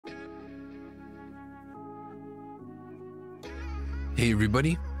Hey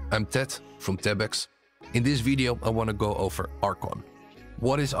everybody, I'm Ted from Tebex. In this video, I want to go over RCON.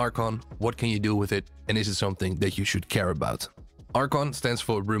 What is RCON? What can you do with it? And is it something that you should care about? RCON stands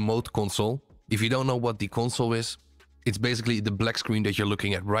for Remote Console. If you don't know what the console is, it's basically the black screen that you're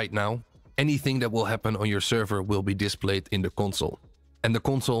looking at right now. Anything that will happen on your server will be displayed in the console. And the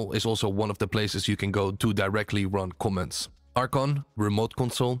console is also one of the places you can go to directly run commands. RCON, Remote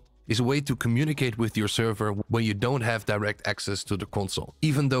Console, is a way to communicate with your server when you don't have direct access to the console.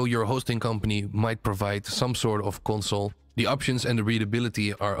 Even though your hosting company might provide some sort of console, the options and the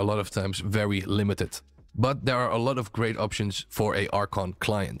readability are a lot of times very limited. But there are a lot of great options for a RCON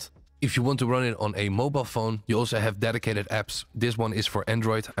client. If you want to run it on a mobile phone, you also have dedicated apps. This one is for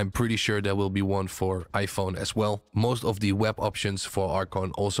Android. I'm pretty sure there will be one for iPhone as well. Most of the web options for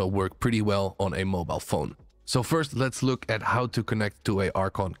RCON also work pretty well on a mobile phone. So first, let's look at how to connect to a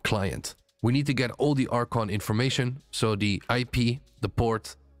RCON client. We need to get all the RCON information, so the IP, the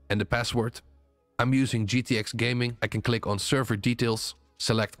port, and the password. I'm using GTX Gaming. I can click on Server Details,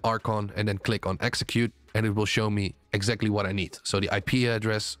 select RCON, and then click on Execute, and it will show me exactly what I need. So the IP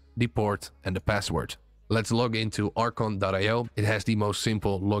address, the port, and the password. Let's log into Arkon.io. It has the most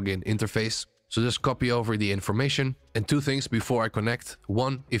simple login interface. So just copy over the information. And two things before I connect.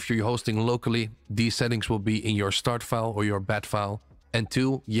 One, if you're hosting locally, these settings will be in your start file or your bat file. And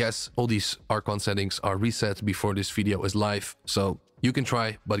two, yes, all these RCON settings are reset before this video is live. So you can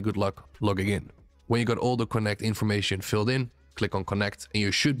try, but good luck logging in. When you got all the connect information filled in, click on connect and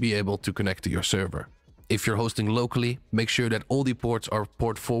you should be able to connect to your server. If you're hosting locally, make sure that all the ports are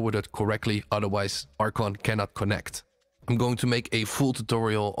port forwarded correctly, otherwise RCON cannot connect. I'm going to make a full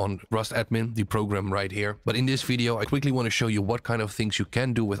tutorial on Rust Admin, the program right here. But in this video, I quickly want to show you what kind of things you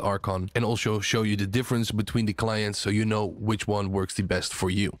can do with RCON and also show you the difference between the clients so you know which one works the best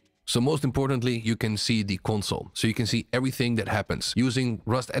for you. So most importantly, you can see the console. So you can see everything that happens. Using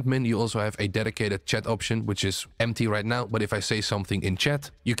Rust Admin, you also have a dedicated chat option, which is empty right now. But if I say something in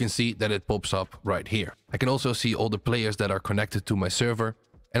chat, you can see that it pops up right here. I can also see all the players that are connected to my server.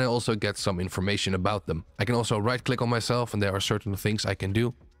 And I also get some information about them. I can also right click on myself and there are certain things I can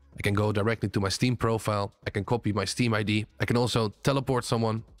do. I can go directly to my Steam profile. I can copy my Steam ID. I can also teleport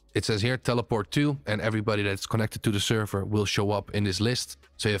someone. It says here teleport to, and everybody that's connected to the server will show up in this list.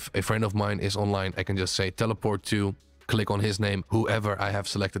 So if a friend of mine is online, I can just say teleport to, click on his name. Whoever I have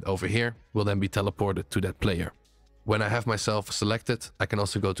selected over here will then be teleported to that player. When I have myself selected, I can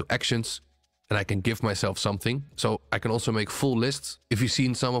also go to actions. And I can give myself something. So I can also make full lists. If you've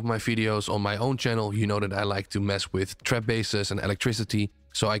seen some of my videos on my own channel, you know that I like to mess with trap bases and electricity.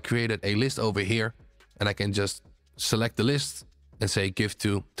 So I created a list over here and I can just select the list and say give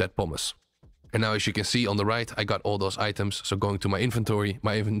to Ted Pommes. And now as you can see on the right, I got all those items. So going to my inventory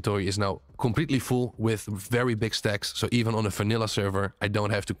is now completely full with very big stacks. So even on a vanilla server, I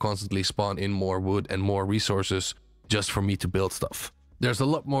don't have to constantly spawn in more wood and more resources just for me to build stuff. There's a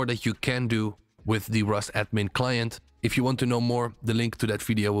lot more that you can do with the Rust Admin client. If you want to know more, the link to that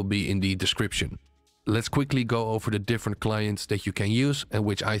video will be in the description. Let's quickly go over the different clients that you can use and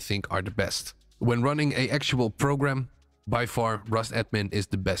which I think are the best. When running an actual program, by far Rust Admin is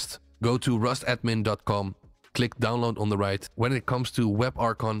the best. Go to rustadmin.com, click download on the right. When it comes to Web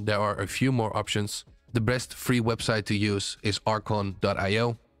RCON, there are a few more options. The best free website to use is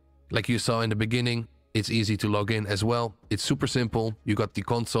Arkon.io. Like you saw in the beginning, it's easy to log in as well. It's super simple. You got the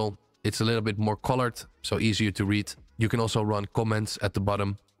console. It's a little bit more colored, so easier to read. You can also run comments at the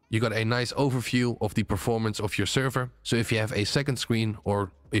bottom. You got a nice overview of the performance of your server. So if you have a second screen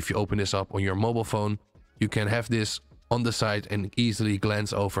or if you open this up on your mobile phone, you can have this on the side and easily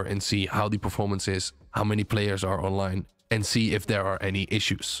glance over and see how the performance is, how many players are online, and see if there are any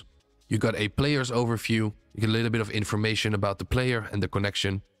issues. You got a player's overview. You get a little bit of information about the player and the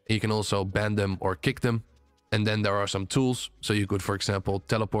connection. You can also ban them or kick them. And then there are some tools. So you could, for example,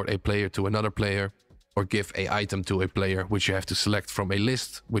 teleport a player to another player or give an item to a player, which you have to select from a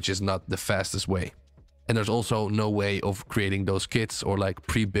list, which is not the fastest way. And there's also no way of creating those kits or like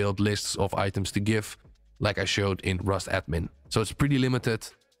pre-built lists of items to give, like I showed in Rust Admin. So it's pretty limited.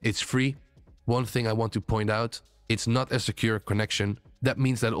 It's free. One thing I want to point out, it's not a secure connection. That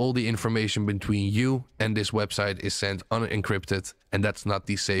means that all the information between you and this website is sent unencrypted, and that's not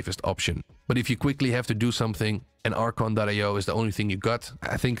the safest option. But if you quickly have to do something and Arkon.io is the only thing you got,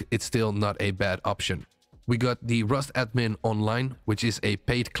 I think it's still not a bad option. We got the Rust Admin Online, which is a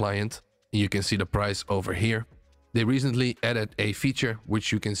paid client. And you can see the price over here. They recently added a feature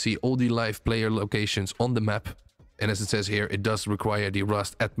which you can see all the live player locations on the map. And as it says here, it does require the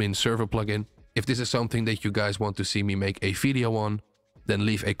Rust Admin server plugin. If this is something that you guys want to see me make a video on, then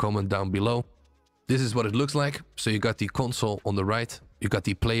leave a comment down below. This is what it looks like. So you got the console on the right, you got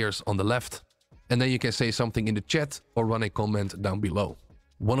the players on the left, and then you can say something in the chat or run a comment down below.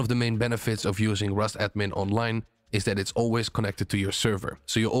 One of the main benefits of using Rust Admin online is that it's always connected to your server.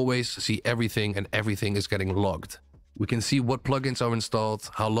 So you always see everything and everything is getting logged. We can see what plugins are installed,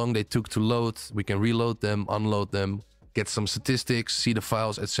 how long they took to load, we can reload them, unload them, get some statistics, see the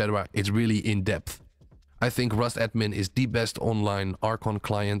files, etc. It's really in depth. I think Rust Admin is the best online Arkon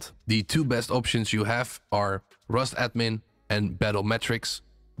client. The two best options you have are Rust Admin and Battlemetrics.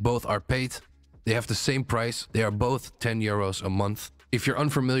 Both are paid. They have the same price. They are both 10 euros a month. If you're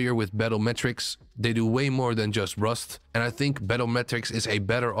unfamiliar with Battlemetrics, they do way more than just Rust, and I think Battlemetrics is a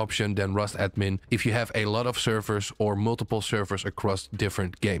better option than Rust Admin if you have a lot of servers or multiple servers across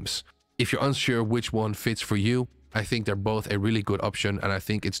different games. If you're unsure which one fits for you, I think they're both a really good option, and I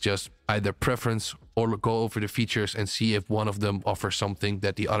think it's just either preference or go over the features and see if one of them offers something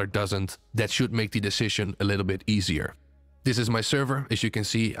that the other doesn't. That should make the decision a little bit easier. This is my server. As you can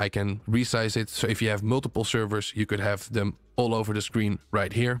see, I can resize it. So if you have multiple servers, you could have them all over the screen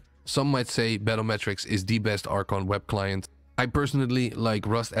right here. Some might say Battlemetrics is the best Arkon web client. I personally like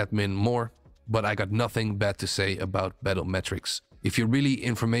Rust Admin more, but I got nothing bad to say about Battlemetrics. If you're really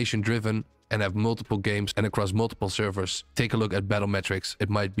information driven and have multiple games and across multiple servers, take a look at Battlemetrics. It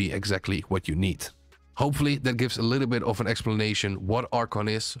might be exactly what you need. Hopefully that gives a little bit of an explanation what Arkon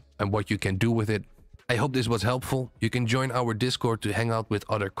is and what you can do with it. I hope this was helpful. You can join our Discord to hang out with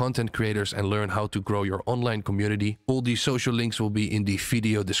other content creators and learn how to grow your online community. All the social links will be in the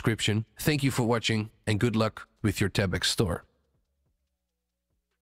video description. Thank you for watching and good luck with your Tebex store.